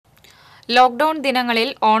Lockdown ദിനങ്ങളിൽ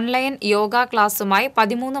online yoga ക്ലാസുമായി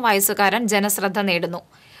 13 വയസ്സുകാരൻ ജനശ്രദ്ധ നേടുന്നു.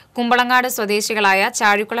 കുമ്പളങ്ങാട് സ്വദേശികളായ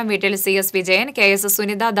ചാഴിക്കുളം വീട്ടിൽ CS വിജയൻ, KS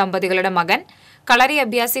സുനിത ദമ്പതികളുടെ മകൻ, കളരി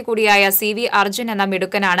അഭ്യാസി കൂടിയായ CV അർജുൻ എന്ന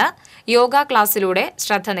മിടുക്കനാണ് യോഗ ക്ലാസ്സിലൂടെ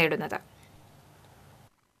ശ്രദ്ധ നേടുന്നത്.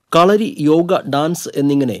 കളരി, യോഗ, ഡാൻസ്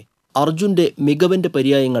എന്നിങ്ങനെ അർജുന്റെ മികവിന്റെ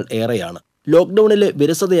പര്യായങ്ങൾ ഏറെയാണ്. ലോക്ക്ഡൌണിലെ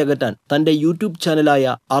വിരസതയകറ്റാൻ തന്റെ യൂട്യൂബ്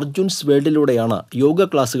ചാനലായ അർജുൻസ് വേൾഡിലൂടെയാണ് യോഗ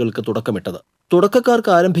ക്ലാസുകൾക്ക് തുടക്കമിട്ടത്.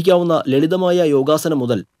 തുടക്കക്കാർക്ക് ആരംഭിക്കാവുന്ന ലളിതമായ യോഗാസനം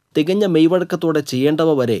മുതൽ തികഞ്ഞ മെയ്വഴക്കത്തോടെ ചെയ്യേണ്ടവ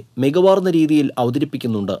വരെ മികവാർന്ന രീതിയിൽ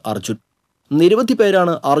അവതരിപ്പിക്കുന്നുണ്ട് അർജുൻ. നിരവധി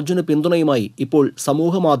പേരാണ് അർജുന് പിന്തുണയുമായി ഇപ്പോൾ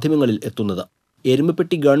സമൂഹ മാധ്യമങ്ങളിൽ എത്തുന്നത്.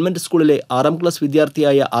 എരുമപ്പെട്ടി ഗവൺമെന്റ് സ്കൂളിലെ 6ാം ക്ലാസ്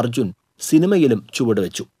വിദ്യാർത്ഥിയായ അർജുൻ സിനിമയിലും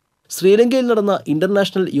ചുവടുവെച്ചു. ശ്രീലങ്കയിൽ നടന്ന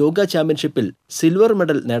ഇന്റർനാഷണൽ യോഗ ചാമ്പ്യൻഷിപ്പിൽ സിൽവർ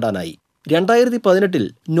മെഡൽ നേടാനായി. 2018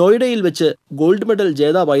 നോയിഡയിൽ വെച്ച് ഗോൾഡ് മെഡൽ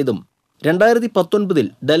ജേതാവായതും 2019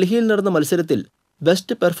 ഡൽഹിയിൽ നടന്ന മത്സരത്തിൽ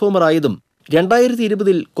ബെസ്റ്റ് പെർഫോമറായതും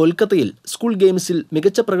 2020 കൊൽക്കത്തയിൽ സ്കൂൾ ഗെയിംസിൽ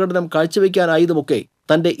മികച്ച പ്രകടനം കാഴ്ചവെക്കാനായതുമൊക്കെ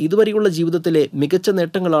തന്റെ ഇതുവരെയുള്ള ജീവിതത്തിലെ മികച്ച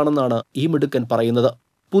നേട്ടങ്ങളാണെന്നാണ് ഈ മിടുക്കൻ പറയുന്നത്.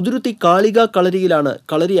 പുതുരുത്തി കാളിക കളരിയിലാണ്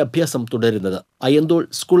കളരി അഭ്യാസം തുടരുന്നത്. അയ്യന്തോൾ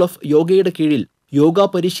സ്കൂൾ ഓഫ് യോഗയുടെ കീഴിൽ യോഗ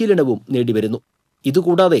പരിശീലനവും നേടിവരുന്നു.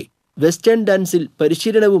 ഇതുകൂടാതെ വെസ്റ്റേൺ ഡാൻസിൽ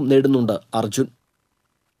പരിശീലനവും നേടുന്നുണ്ട് അർജുൻ.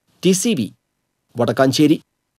 TCV വടക്കാഞ്ചേരി.